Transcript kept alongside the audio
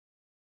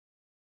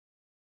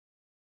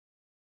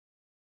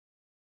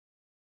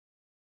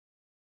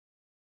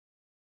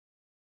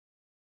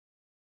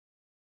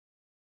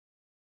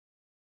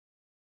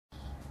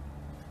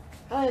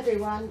Hi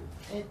everyone,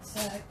 it's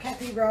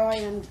Kathie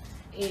Ryan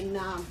in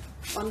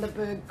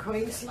Bundaberg,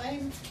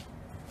 Queensland,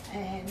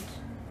 and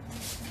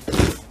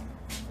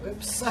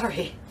oops,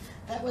 sorry,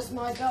 that was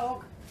my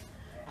dog.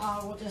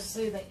 We'll just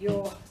see that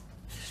you're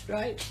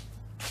straight.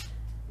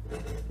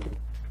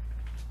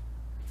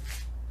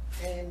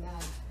 And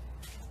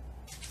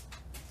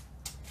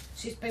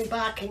she's been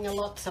barking a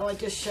lot, so I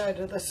just showed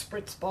her the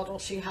spritz bottle.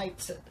 She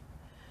hates it.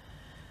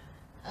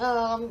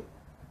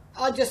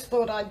 I just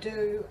thought I'd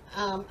do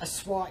a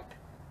swipe,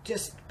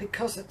 just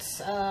because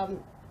it's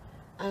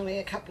only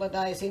a couple of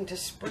days into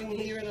spring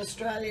here in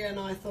Australia, and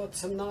I thought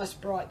some nice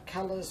bright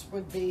colours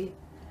would be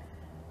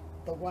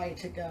the way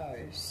to go.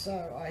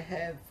 So I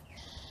have,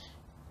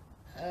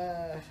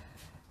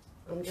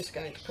 I'm just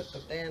going to put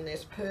them down.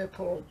 There's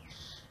purple,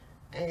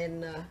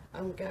 and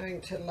I'm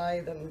going to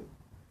lay them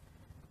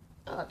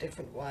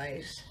different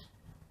ways,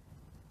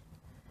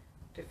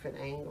 different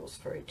angles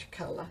for each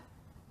colour.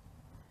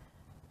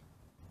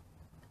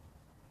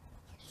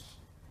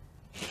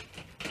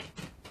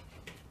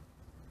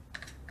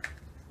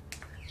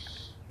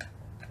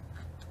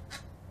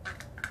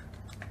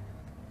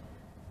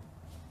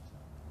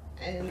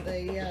 And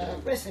the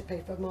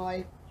recipe for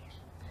my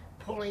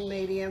pouring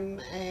medium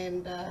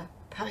and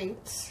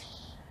paints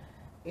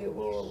you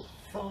will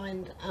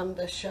find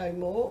under Show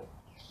More,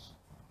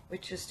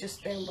 which is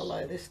just down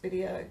below this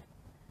video.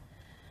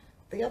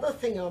 The other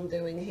thing I'm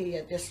doing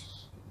here, just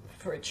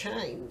for a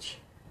change,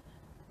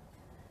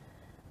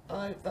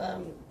 I've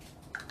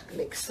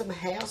mixed some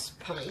house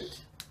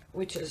paint,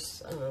 which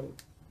is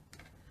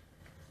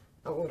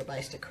a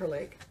water-based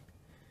acrylic,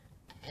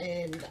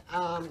 and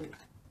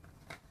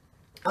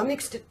I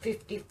mixed it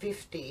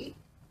 50-50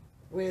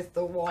 with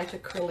the white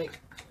acrylic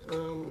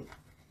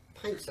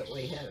paints that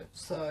we have,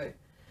 so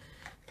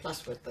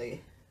plus with the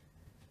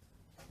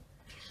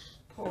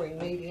pouring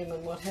medium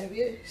and what have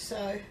you.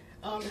 So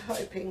I'm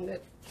hoping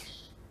that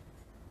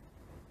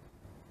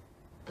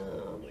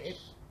it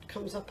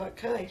comes up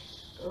okay.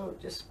 I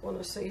just want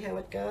to see how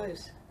it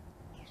goes.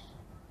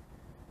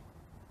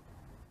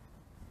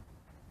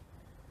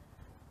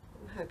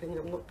 I'm hoping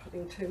I'm not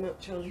putting too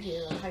much on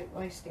here. I hate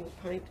wasting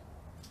paint.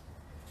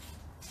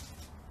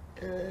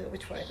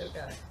 Which way to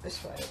go?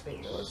 This way would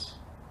be nice.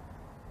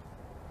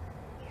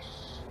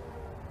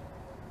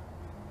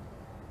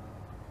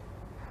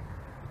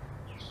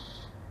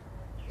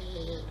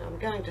 And I'm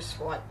going to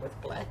swipe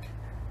with black.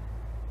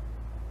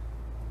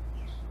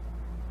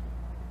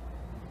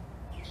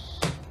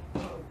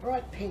 Oh,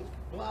 bright pink,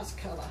 last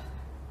colour.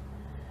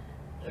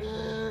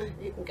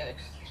 You can go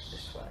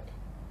this way.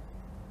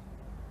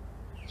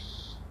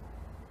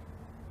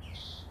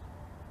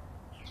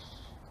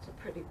 It's a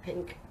pretty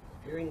pink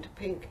if you're into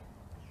pink.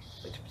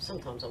 Which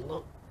sometimes I'm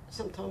not,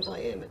 sometimes I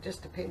am. It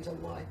just depends on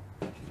my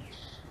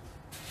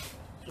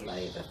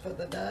flavour for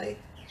the day.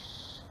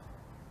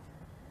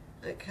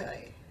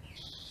 Okay,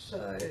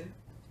 so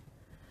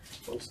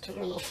wants to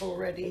run off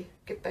already.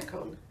 Get back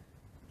on.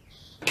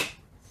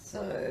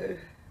 So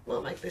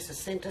might make this a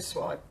centre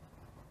swipe.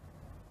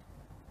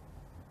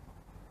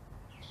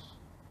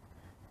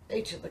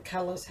 Each of the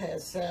colours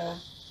has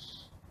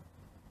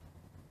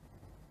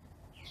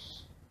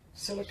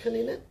silicone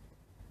in it.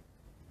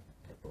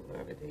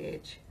 Over the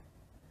edge,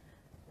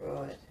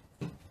 right,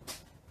 and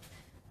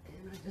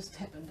I just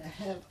happen to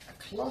have a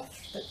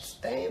cloth that's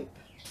damp,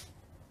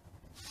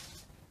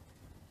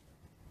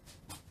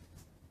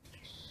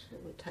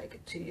 and we'll take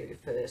it to you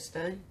first,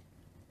 eh?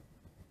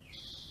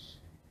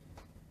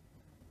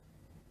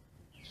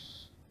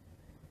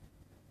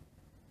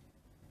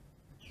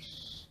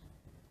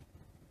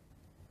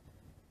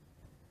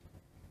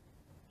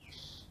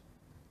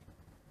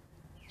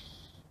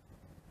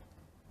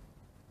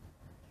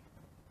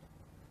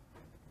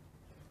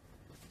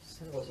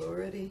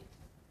 Already.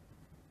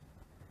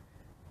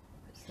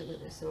 Put some of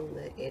this on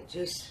the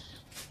edges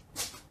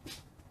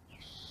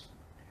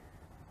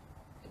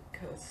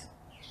because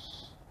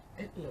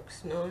it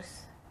looks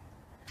nice.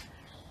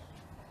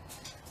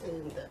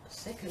 And the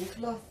second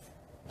cloth.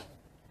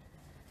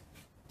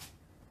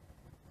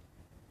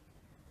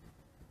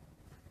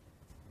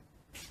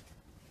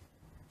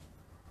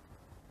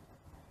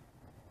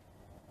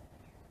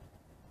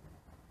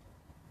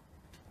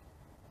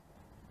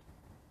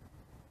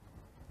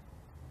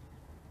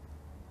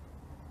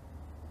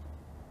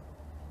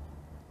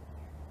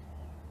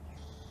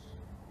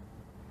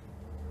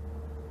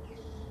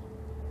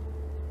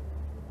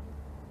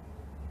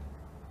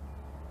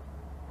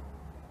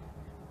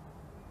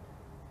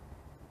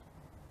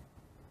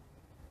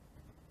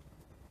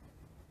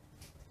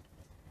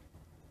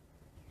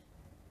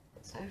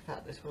 So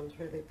far this one's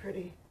really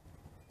pretty.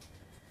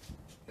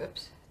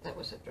 Oops, that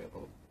was a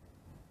dribble.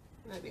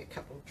 Maybe a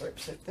couple of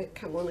drips if they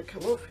want to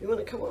come off. You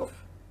want to come off?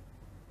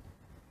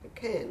 You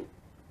can.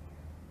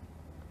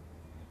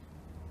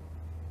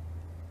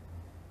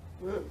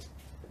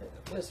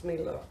 Where's me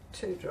lot?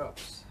 2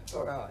 drops.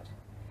 Alright.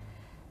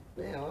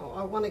 Now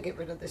I want to get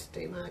rid of this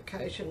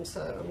demarcation,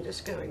 so I'm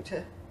just going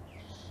to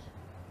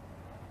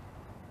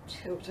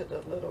tilt it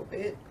a little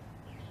bit.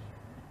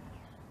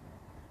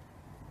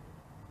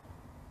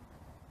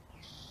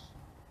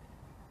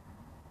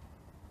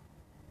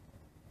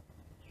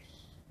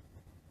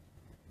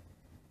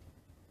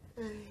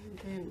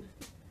 then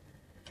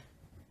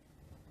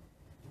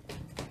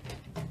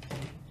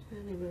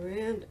turn him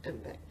around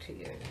and back to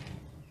you,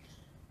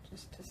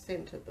 just to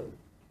centre them.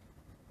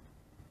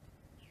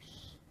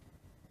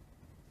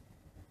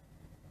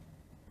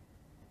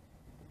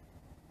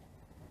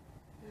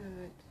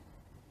 Right.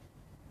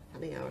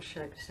 Funny how I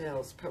shaped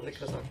cells, probably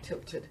because I've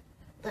tilted.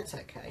 That's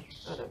okay,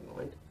 I don't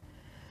mind.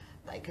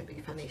 They can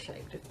be funny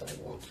shaped if they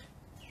want.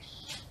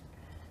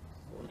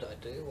 What I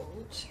do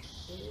want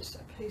is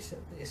a piece of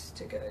this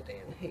to go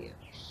down here.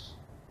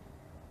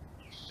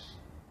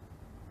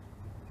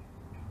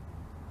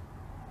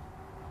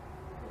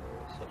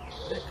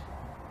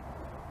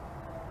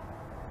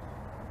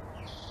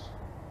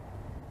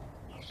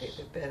 Might be a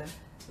bit better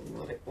than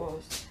what it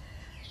was.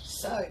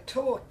 So,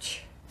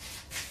 torch.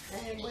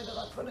 And where did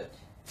I put it?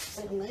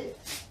 In there.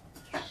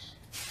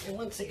 And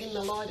once again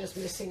the light is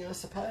missing, I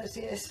suppose,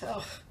 yes.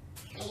 Oh,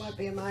 it won't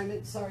be a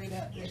moment, sorry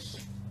about this.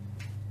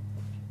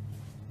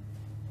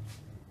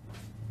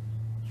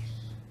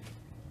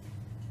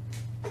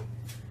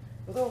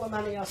 With all the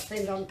money I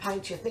spend on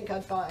paint, you think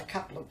I'd buy a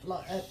couple of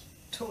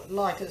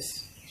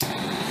lighters so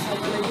that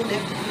I wouldn't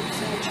have to keep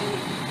searching.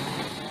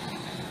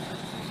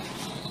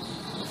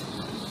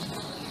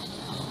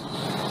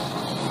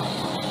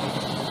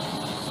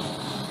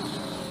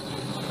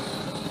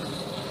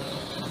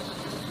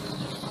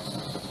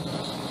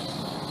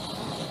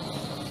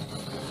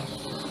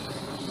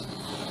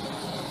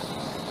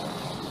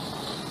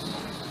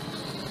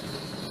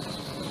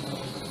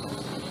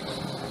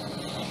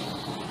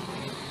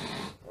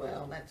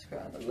 That's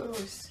rather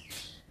nice.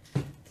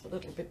 It's a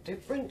little bit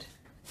different.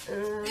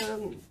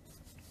 Where's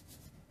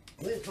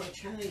my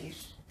chain?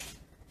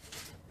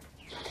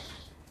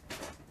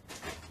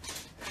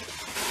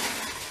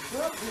 Oh,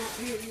 not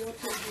you, you're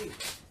too big.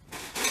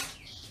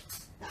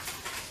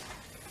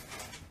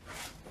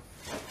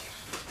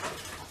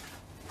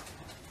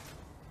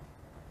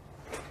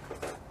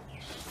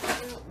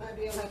 Well,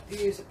 maybe I'll have to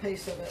use a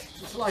piece of it.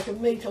 It's like a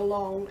metre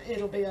long,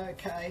 it'll be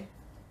okay.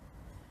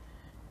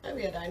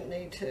 Maybe I don't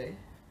need to.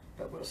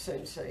 But we'll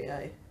soon see,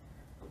 eh?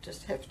 I'll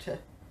just have to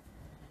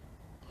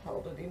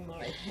hold it in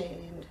my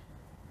hand.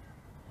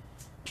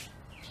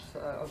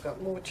 So I've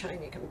got more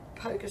chain. You can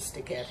poke a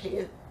stick out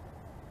here.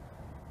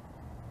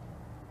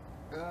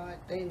 Right,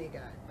 there you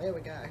go. There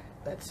we go.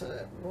 That's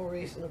a more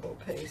reasonable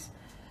piece.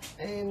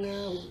 And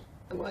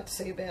I might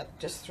see about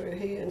just through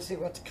here and see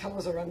what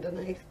colours are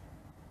underneath.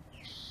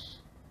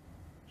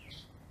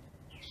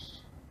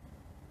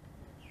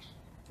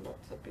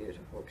 Lots of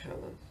beautiful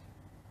colours.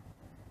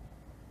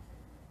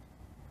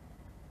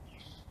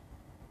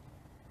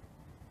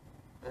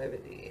 Over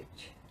the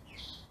edge.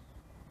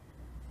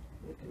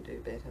 You can do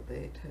better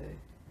there too.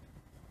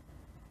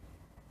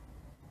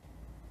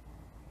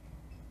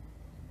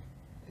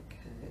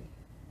 Okay.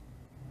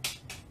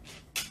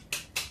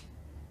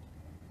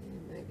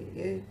 And maybe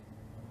you.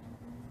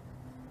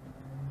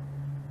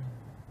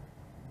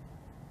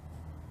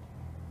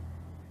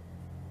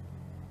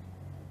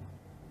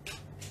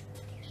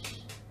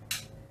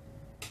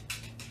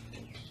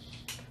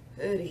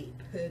 Purdy,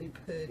 purdy,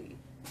 purdy.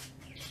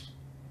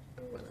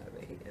 One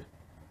over here.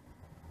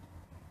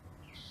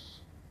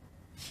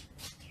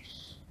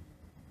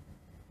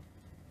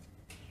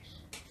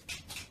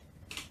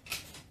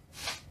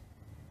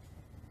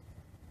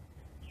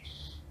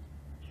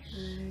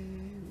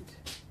 And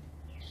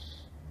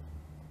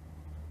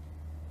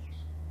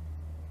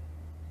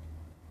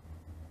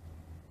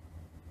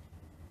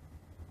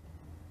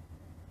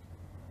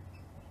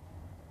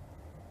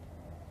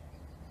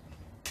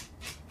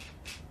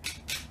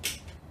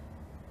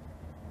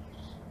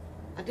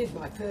I did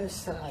my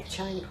first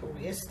chain pull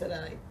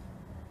yesterday,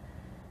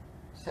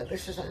 so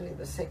this is only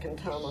the second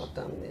time I've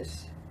done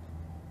this.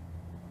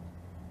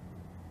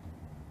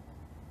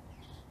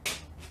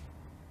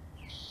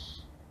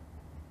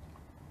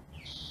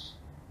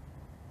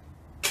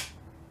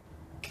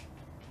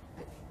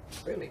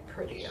 It's really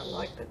pretty. I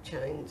like the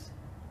chains.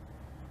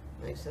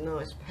 Makes a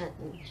nice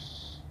pattern.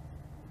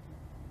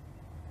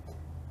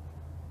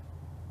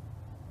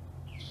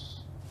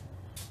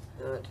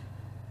 Good.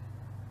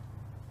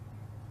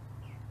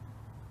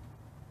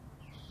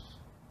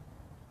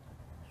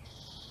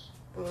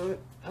 Right,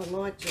 I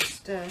might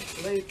just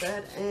leave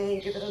that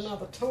and give it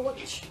another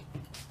torch.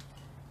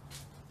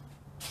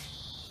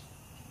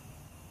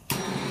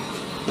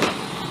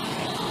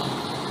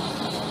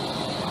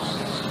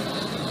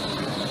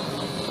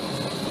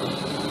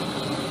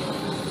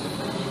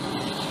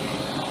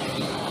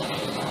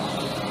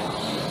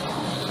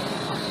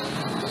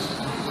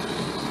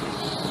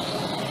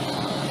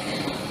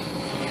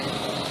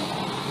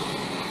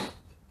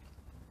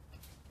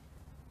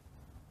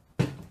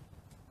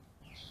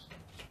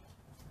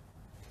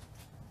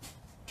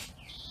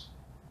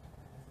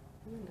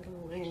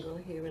 Little angle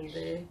here and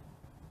there.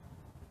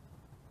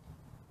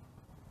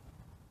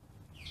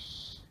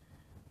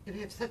 You can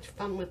have such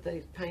fun with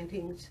these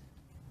paintings.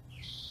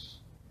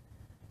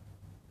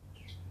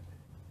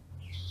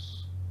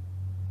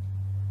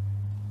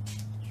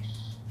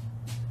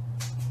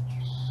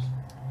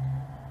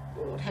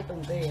 What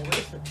happened there?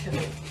 Where's the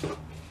chain?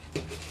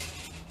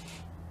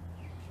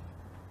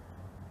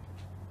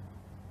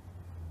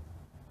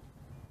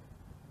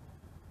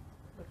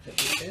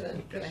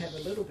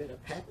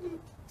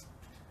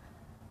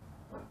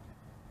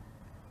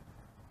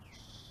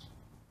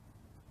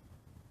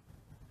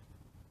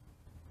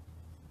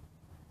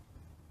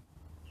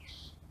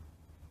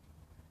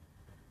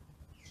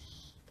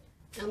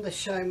 under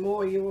Show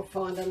More, you will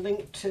find a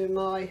link to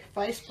my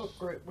Facebook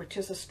group, which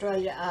is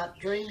Australia Art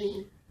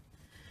Dreaming.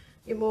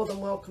 You're more than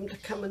welcome to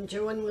come and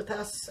join with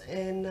us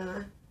and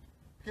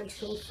have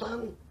some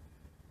fun.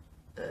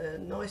 A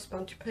nice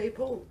bunch of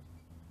people,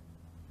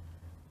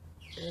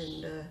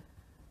 and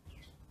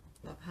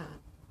love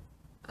heart.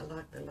 I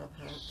like the love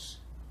hearts.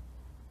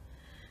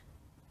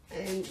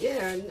 And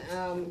yeah,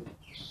 and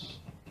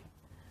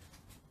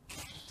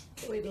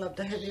we'd love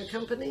to have your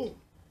company.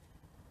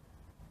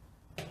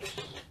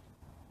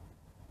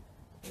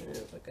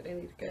 Look, I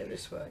need to go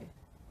this way.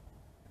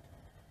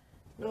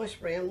 Nice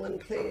round one,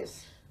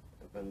 please.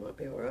 That one might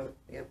be alright.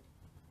 Yep.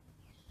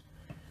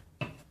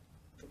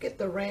 Get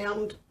the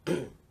round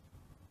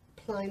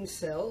plain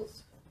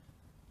cells.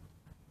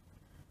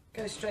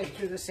 Go straight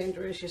through the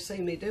centre as you see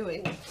me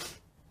doing.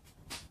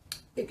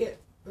 You get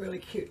really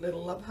cute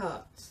little love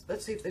hearts.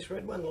 Let's see if this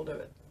red one will do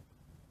it.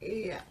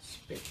 Yeah,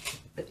 it's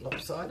a bit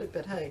lopsided,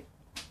 but hey.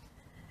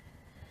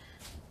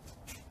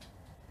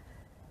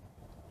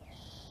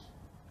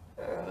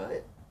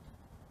 Alright.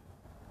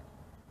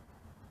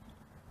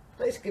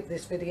 Please give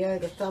this video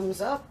the thumbs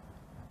up.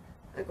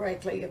 I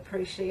greatly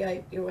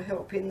appreciate your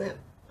help in that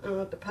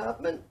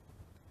department.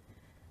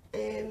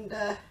 And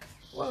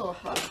well,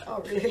 I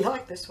really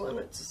like this one.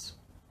 It's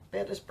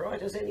about as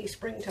bright as any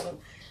springtime.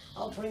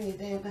 I'll bring you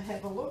down to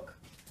have a look.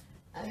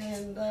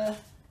 And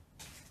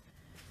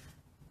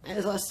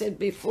as I said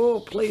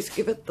before, please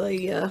give it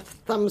the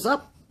thumbs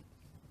up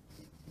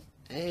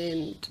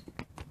and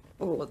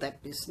all of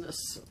that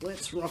business.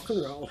 Let's rock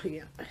and roll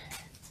here.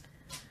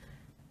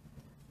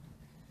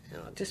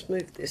 Now I'll just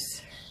move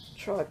this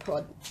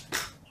tripod.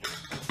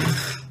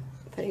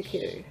 Thank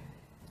you.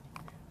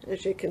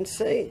 As you can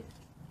see,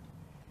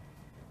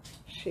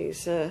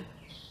 she's got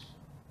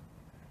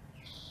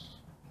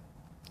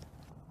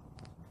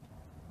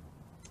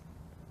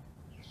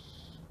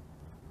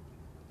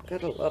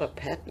a lot of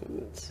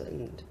patterns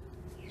and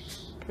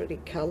pretty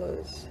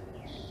colours.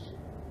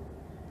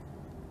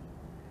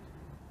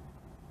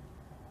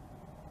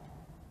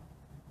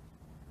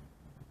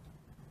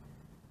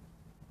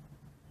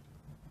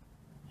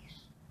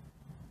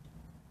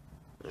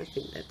 I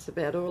think that's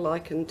about all I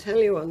can tell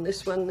you on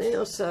this one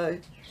now, so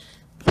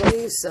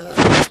please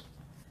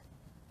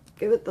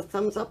give it the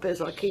thumbs up,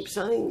 as I keep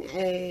saying,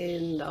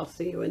 and I'll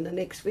see you in the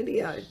next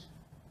video.